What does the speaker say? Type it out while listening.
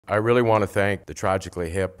I really want to thank the Tragically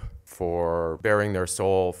Hip for bearing their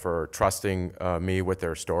soul, for trusting me with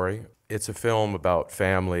their story. It's a film about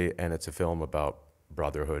family, and it's a film about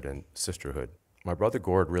brotherhood and sisterhood. My brother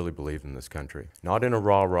Gord really believed in this country, not in a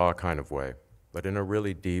rah-rah kind of way, but in a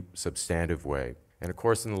really deep, substantive way. And of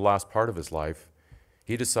course, in the last part of his life,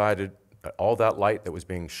 he decided that all that light that was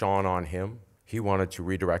being shone on him, he wanted to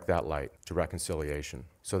redirect that light to reconciliation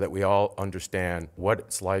so that we all understand what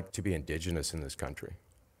it's like to be Indigenous in this country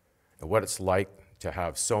and what it's like to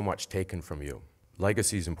have so much taken from you.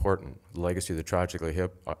 Legacy is important. The legacy of the Tragically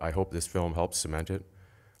Hip. I hope this film helps cement it.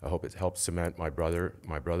 I hope it helps cement my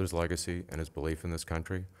brother's legacy and his belief in this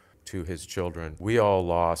country. To his children, we all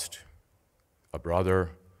lost a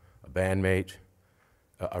brother, a bandmate,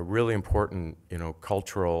 a really important,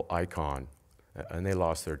 cultural icon, and they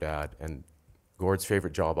lost their dad. And Gord's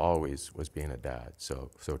favorite job always was being a dad. So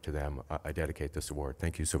to them, I dedicate this award.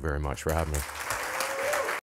 Thank you so very much for having me.